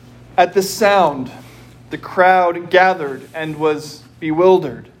At the sound, the crowd gathered and was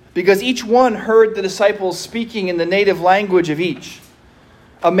bewildered, because each one heard the disciples speaking in the native language of each.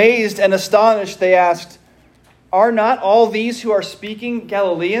 Amazed and astonished, they asked, "Are not all these who are speaking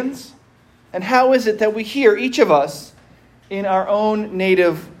Galileans? And how is it that we hear, each of us, in our own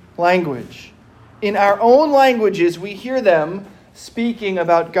native language? In our own languages we hear them speaking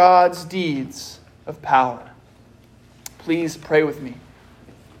about God's deeds of power." Please pray with me.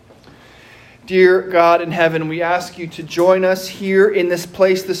 Dear God in heaven, we ask you to join us here in this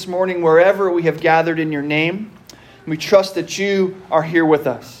place this morning, wherever we have gathered in your name. We trust that you are here with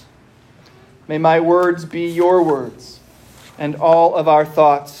us. May my words be your words, and all of our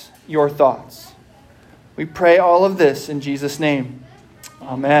thoughts your thoughts. We pray all of this in Jesus' name.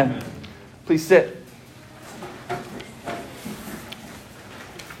 Amen. Please sit.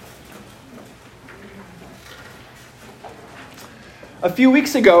 A few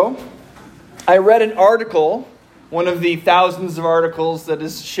weeks ago, I read an article, one of the thousands of articles that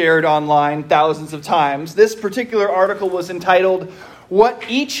is shared online thousands of times. This particular article was entitled, "What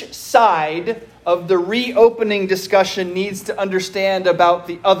Each Side of the Reopening Discussion Needs to Understand About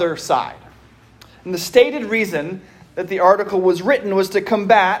the Other Side." And the stated reason that the article was written was to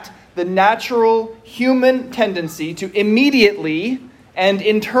combat the natural human tendency to immediately and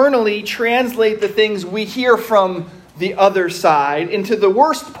internally translate the things we hear from the other side into the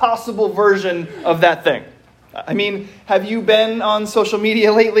worst possible version of that thing. I mean, have you been on social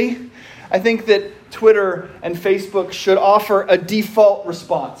media lately? I think that Twitter and Facebook should offer a default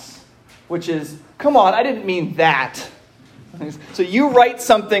response, which is, "Come on, I didn't mean that." So you write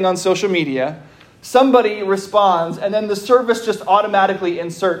something on social media, somebody responds, and then the service just automatically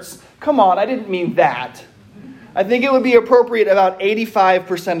inserts, "Come on, I didn't mean that." I think it would be appropriate about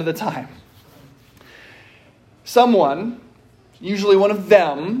 85% of the time. Someone, usually one of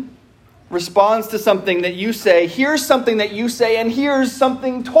them, responds to something that you say, here's something that you say, and here's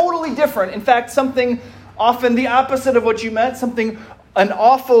something totally different. In fact, something often the opposite of what you meant, an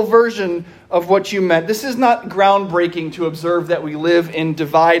awful version of what you meant. This is not groundbreaking to observe that we live in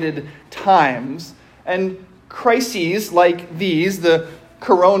divided times. And crises like these, the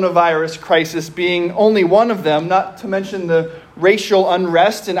coronavirus crisis being only one of them, not to mention the racial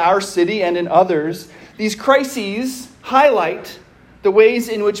unrest in our city and in others, these crises highlight the ways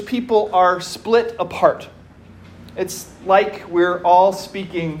in which people are split apart. It's like we're all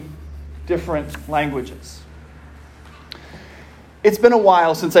speaking different languages. It's been a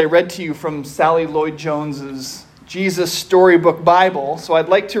while since I read to you from Sally Lloyd-Jones's Jesus Storybook Bible, so I'd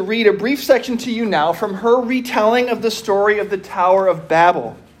like to read a brief section to you now from her retelling of the story of the Tower of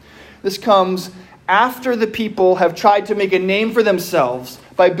Babel. This comes after the people have tried to make a name for themselves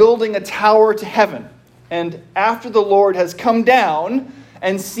by building a tower to heaven, and after the Lord has come down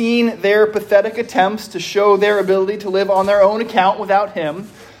and seen their pathetic attempts to show their ability to live on their own account without him,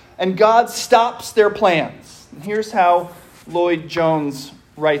 and God stops their plans. And here's how Lloyd-Jones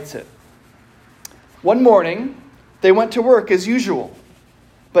writes it. "One morning, they went to work as usual,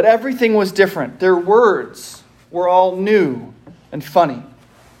 but everything was different. Their words were all new and funny.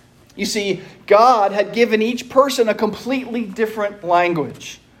 You see, God had given each person a completely different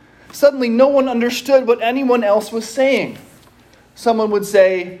language. Suddenly, no one understood what anyone else was saying. Someone would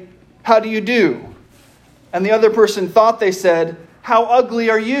say, 'How do you do?' And the other person thought they said, 'How ugly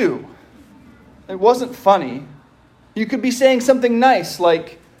are you?' It wasn't funny. You could be saying something nice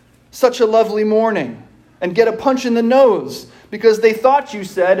like, 'Such a lovely morning,' and get a punch in the nose because they thought you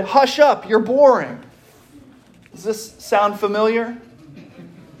said, 'Hush up, you're boring.' Does this sound familiar?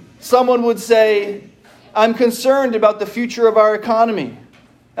 Someone would say, 'I'm concerned about the future of our economy.'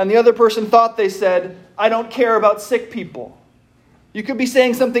 And the other person thought they said, 'I don't care about sick people.' You could be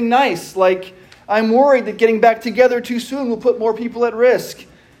saying something nice like, 'I'm worried that getting back together too soon will put more people at risk,'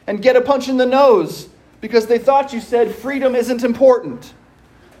 and get a punch in the nose because they thought you said freedom isn't important.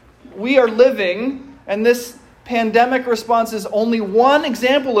 We are living, and this pandemic response is only one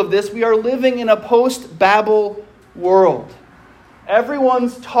example of this, we are living in a post-Babel world.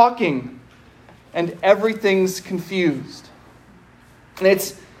 Everyone's talking, and everything's confused. And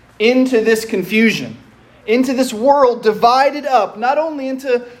it's into this confusion, into this world divided up, not only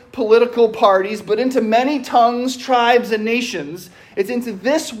into political parties, but into many tongues, tribes, and nations. It's into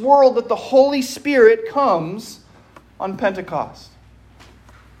this world that the Holy Spirit comes on Pentecost.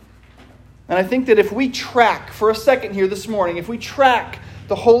 And I think that if we track, for a second here this morning, if we track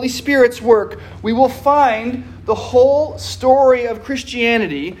the Holy Spirit's work, we will find the whole story of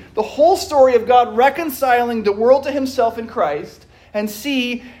Christianity, the whole story of God reconciling the world to himself in Christ, and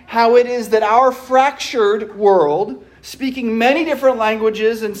see how it is that our fractured world, speaking many different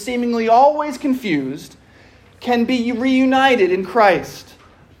languages and seemingly always confused, can be reunited in Christ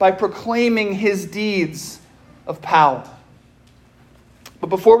by proclaiming his deeds of power. But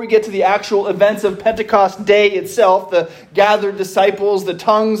before we get to the actual events of Pentecost Day itself, the gathered disciples, the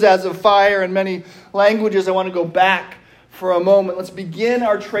tongues as of fire, and many languages, I want to go back for a moment. Let's begin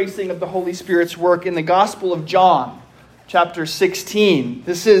our tracing of the Holy Spirit's work in the Gospel of John, chapter 16.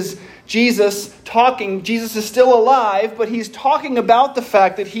 This is Jesus talking. Jesus is still alive, but he's talking about the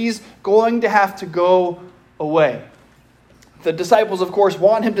fact that he's going to have to go away. The disciples, of course,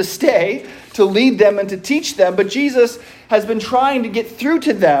 want him to stay, to lead them and to teach them, but Jesus has been trying to get through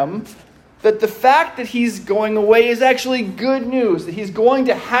to them that the fact that he's going away is actually good news, that he's going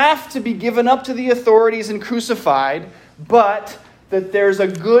to have to be given up to the authorities and crucified, but that there's a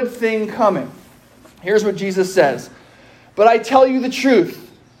good thing coming. Here's what Jesus says, "But I tell you the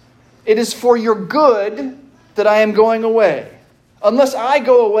truth, it is for your good that I am going away. Unless I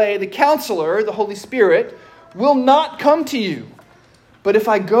go away, the Counselor, the Holy Spirit, will not come to you. But if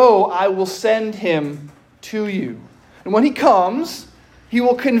I go, I will send him to you. And when he comes, he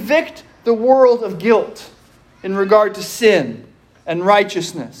will convict the world of guilt in regard to sin and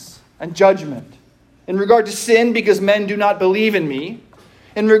righteousness and judgment. In regard to sin, because men do not believe in me.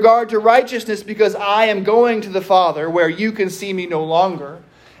 In regard to righteousness, because I am going to the Father, where you can see me no longer.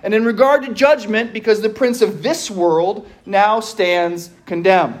 And in regard to judgment, because the prince of this world now stands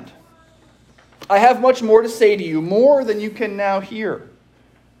condemned. I have much more to say to you, more than you can now hear,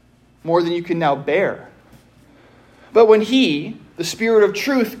 more than you can now bear. But when he, the Spirit of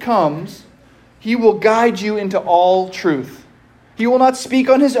truth, comes, he will guide you into all truth. He will not speak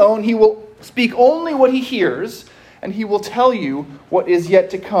on his own. He will speak only what he hears, and he will tell you what is yet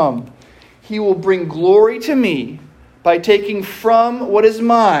to come. He will bring glory to me by taking from what is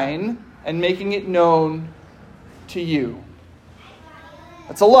mine and making it known to you."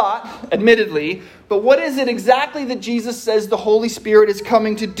 That's a lot, admittedly, but what is it exactly that Jesus says the Holy Spirit is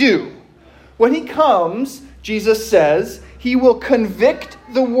coming to do? When he comes, Jesus says, he will convict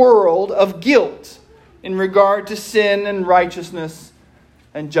the world of guilt in regard to sin and righteousness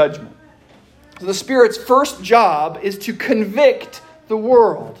and judgment. So the Spirit's first job is to convict the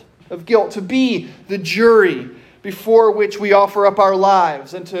world of guilt, to be the jury before which we offer up our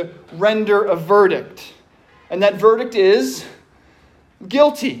lives and to render a verdict. And that verdict is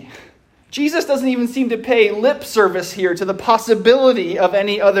guilty. Jesus doesn't even seem to pay lip service here to the possibility of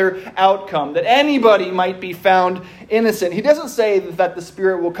any other outcome, that anybody might be found innocent. He doesn't say that the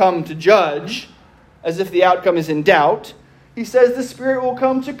Spirit will come to judge, as if the outcome is in doubt. He says the Spirit will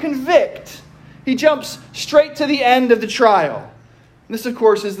come to convict. He jumps straight to the end of the trial. This, of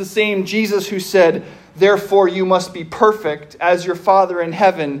course, is the same Jesus who said, "Therefore you must be perfect, as your Father in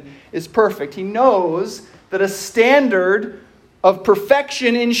heaven is perfect." He knows that a standard of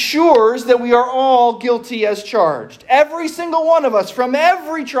perfection ensures that we are all guilty as charged. Every single one of us, from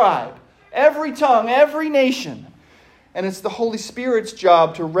every tribe, every tongue, every nation. And it's the Holy Spirit's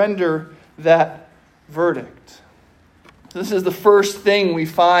job to render that verdict. This is the first thing we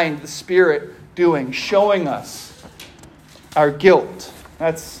find the Spirit doing, showing us our guilt.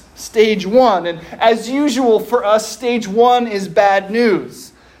 That's stage one. And as usual for us, stage one is bad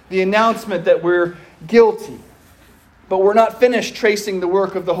news. The announcement that we're guilty. But we're not finished tracing the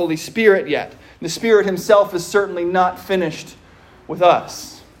work of the Holy Spirit yet. The Spirit himself is certainly not finished with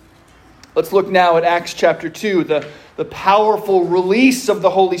us. Let's look now at Acts chapter 2, the powerful release of the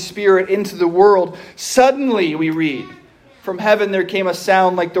Holy Spirit into the world. Suddenly, we read, from heaven there came a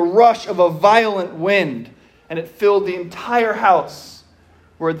sound like the rush of a violent wind, and it filled the entire house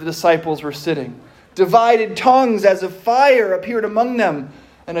where the disciples were sitting. Divided tongues as of fire appeared among them,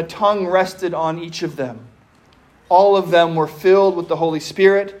 and a tongue rested on each of them. All of them were filled with the Holy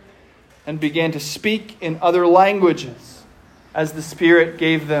Spirit and began to speak in other languages as the Spirit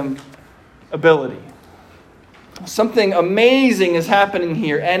gave them ability. Something amazing is happening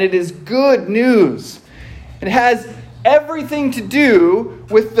here, and it is good news. It has everything to do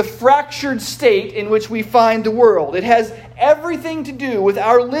with the fractured state in which we find the world. It has everything to do with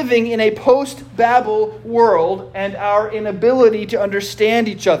our living in a post-Babel world and our inability to understand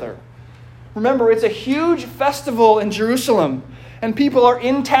each other. Remember, it's a huge festival in Jerusalem, and people are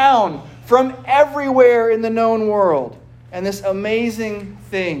in town from everywhere in the known world. And this amazing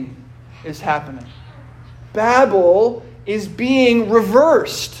thing is happening. Babel is being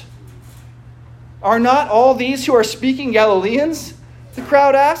reversed. Are not all these who are speaking Galileans? The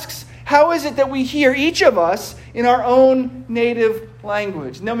crowd asks. How is it that we hear each of us in our own native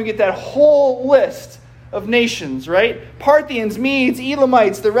language? And then we get that whole list of nations, right? Parthians, Medes,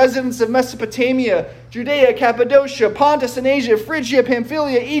 Elamites, the residents of Mesopotamia, Judea, Cappadocia, Pontus and Asia, Phrygia,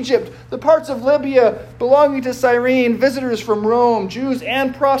 Pamphylia, Egypt, the parts of Libya belonging to Cyrene, visitors from Rome, Jews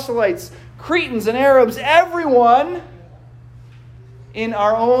and proselytes, Cretans and Arabs, everyone in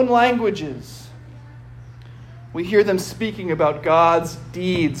our own languages. We hear them speaking about God's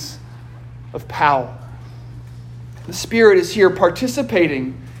deeds of power. The Spirit is here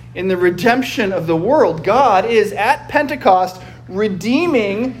participating in the redemption of the world. God is at Pentecost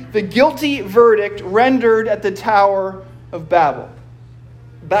redeeming the guilty verdict rendered at the Tower of Babel.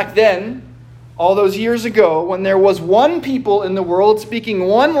 Back then, all those years ago, when there was one people in the world speaking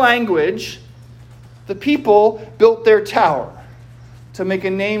one language, the people built their tower to make a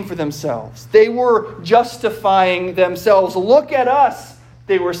name for themselves. They were justifying themselves. Look at us,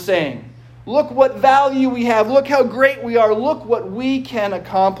 they were saying. Look what value we have. Look how great we are. Look what we can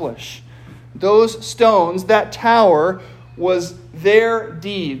accomplish. Those stones, that tower, was their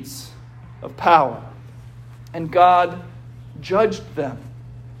deeds of power. And God judged them.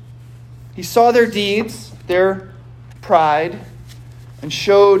 He saw their deeds, their pride, and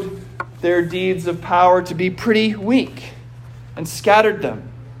showed their deeds of power to be pretty weak and scattered them.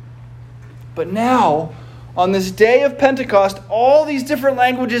 But now, on this day of Pentecost, all these different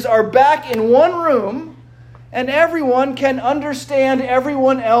languages are back in one room, and everyone can understand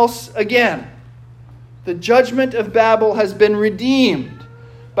everyone else again. The judgment of Babel has been redeemed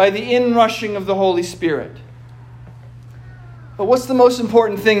by the inrushing of the Holy Spirit. But what's the most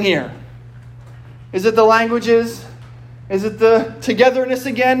important thing here? Is it the languages? Is it the togetherness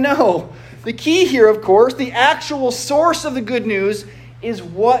again? No. The key here, of course, the actual source of the good news is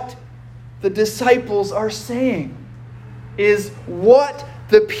what the disciples are saying, is what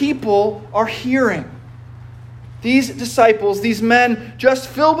the people are hearing. These disciples, these men just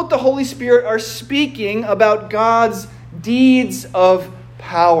filled with the Holy Spirit, are speaking about God's deeds of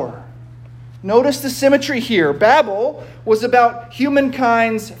power. Notice the symmetry here. Babel was about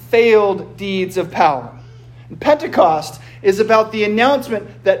humankind's failed deeds of power. And Pentecost is about the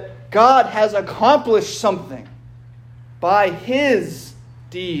announcement that God has accomplished something by his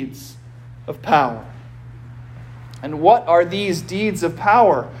deeds of power. And what are these deeds of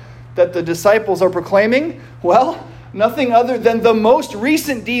power that the disciples are proclaiming? Well, nothing other than the most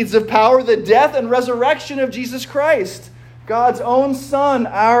recent deeds of power, the death and resurrection of Jesus Christ, God's own Son,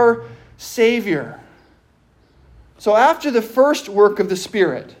 our Savior. So after the first work of the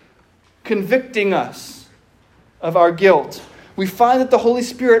Spirit, convicting us of our guilt, we find that the Holy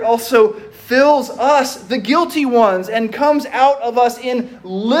Spirit also fills us, the guilty ones, and comes out of us in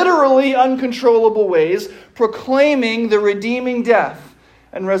literally uncontrollable ways, proclaiming the redeeming death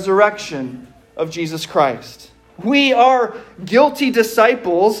and resurrection of Jesus Christ. We are guilty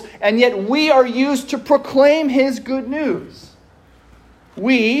disciples, and yet we are used to proclaim his good news.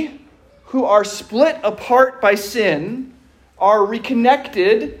 We, who are split apart by sin, are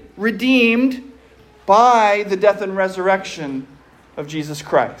reconnected, redeemed by the death and resurrection of Jesus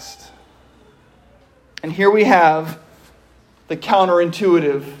Christ. And here we have the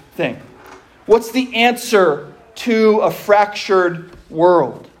counterintuitive thing. What's the answer to a fractured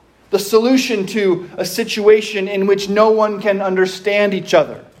world? The solution to a situation in which no one can understand each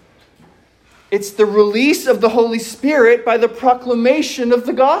other? It's the release of the Holy Spirit by the proclamation of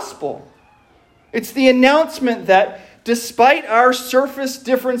the gospel. It's the announcement that despite our surface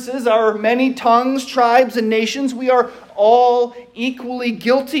differences, our many tongues, tribes, and nations, we are all equally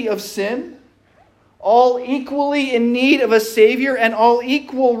guilty of sin, all equally in need of a Savior, and all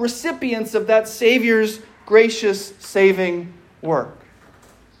equal recipients of that Savior's gracious saving work.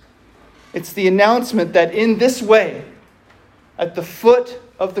 It's the announcement that in this way, at the foot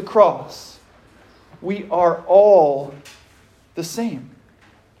of the cross, we are all the same.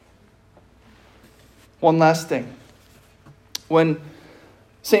 One last thing. When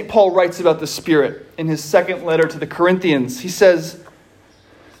St. Paul writes about the Spirit in his second letter to the Corinthians, he says,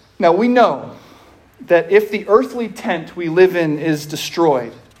 "Now we know that if the earthly tent we live in is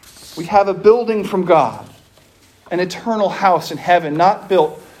destroyed, we have a building from God, an eternal house in heaven, not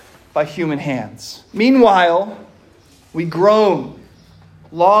built by human hands. Meanwhile, we groan,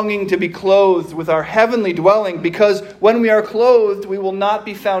 longing to be clothed with our heavenly dwelling, because when we are clothed, we will not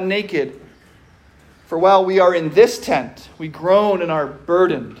be found naked. For while we are in this tent, we groan and are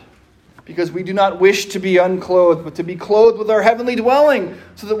burdened, because we do not wish to be unclothed, but to be clothed with our heavenly dwelling,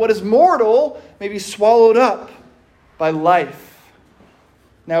 so that what is mortal may be swallowed up by life.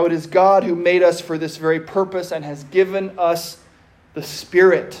 Now it is God who made us for this very purpose and has given us the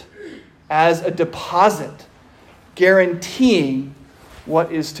Spirit as a deposit, guaranteeing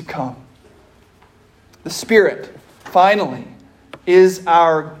what is to come." The Spirit, finally, is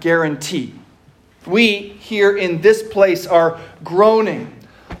our guarantee. We here in this place are groaning,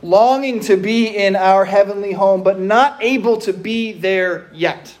 longing to be in our heavenly home, but not able to be there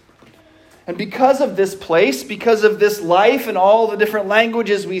yet. And because of this place, because of this life and all the different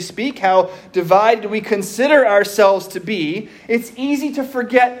languages we speak, how divided we consider ourselves to be, it's easy to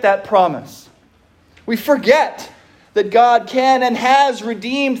forget that promise. We forget that God can and has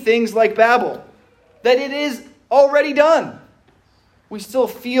redeemed things like Babel, that it is already done. We still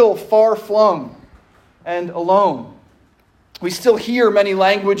feel far-flung and alone. We still hear many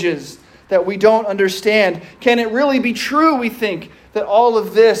languages that we don't understand. Can it really be true, we think, that all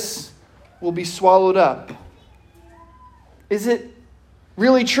of this will be swallowed up? Is it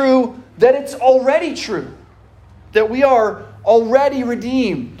really true that it's already true, that we are already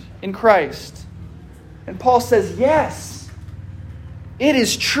redeemed in Christ? And Paul says, yes, it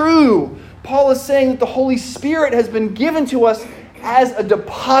is true. Paul is saying that the Holy Spirit has been given to us as a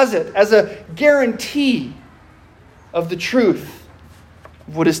deposit, as a guarantee of the truth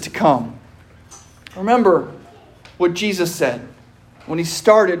of what is to come. Remember what Jesus said when he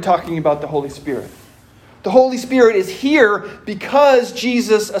started talking about the Holy Spirit. The Holy Spirit is here because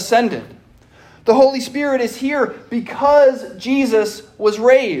Jesus ascended. The Holy Spirit is here because Jesus was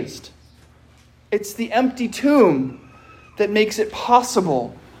raised. It's the empty tomb that makes it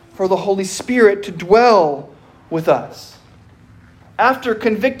possible for the Holy Spirit to dwell with us. After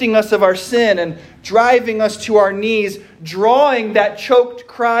convicting us of our sin and driving us to our knees, drawing that choked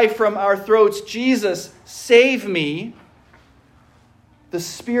cry from our throats, Jesus, save me, the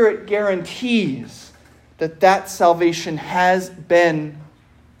Spirit guarantees that salvation has been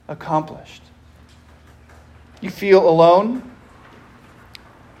accomplished. You feel alone?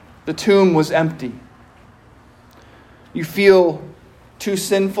 The tomb was empty. You feel too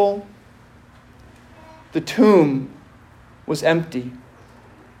sinful? The tomb was empty.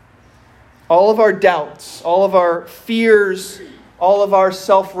 All of our doubts, all of our fears, all of our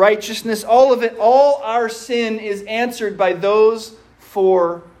self-righteousness, all of it, all our sin is answered by those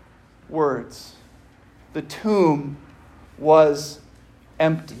 4 words. The tomb was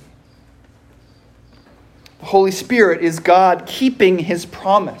empty. The Holy Spirit is God keeping his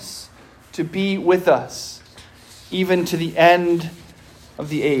promise to be with us, even to the end of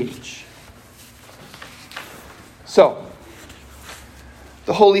the age. So,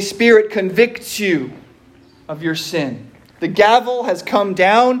 the Holy Spirit convicts you of your sin. The gavel has come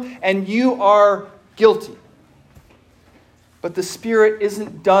down and you are guilty. But the Spirit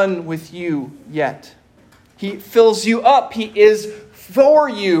isn't done with you yet. He fills you up. He is for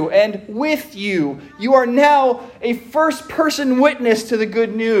you and with you. You are now a first-person witness to the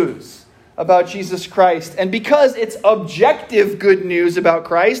good news about Jesus Christ. And because it's objective good news about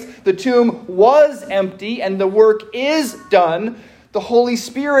Christ, the tomb was empty and the work is done, the Holy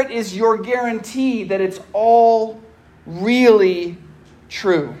Spirit is your guarantee that it's all really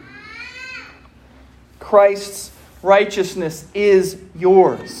true. Christ's righteousness is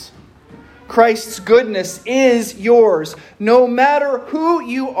yours. Christ's goodness is yours. No matter who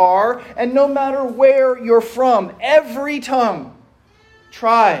you are and no matter where you're from, every tongue,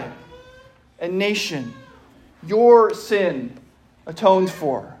 tribe, and nation, your sin atoned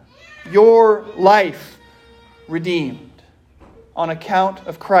for, your life redeemed on account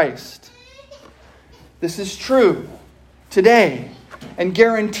of Christ. This is true today and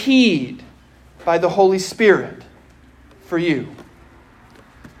guaranteed by the Holy Spirit for you.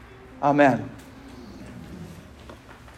 Amen.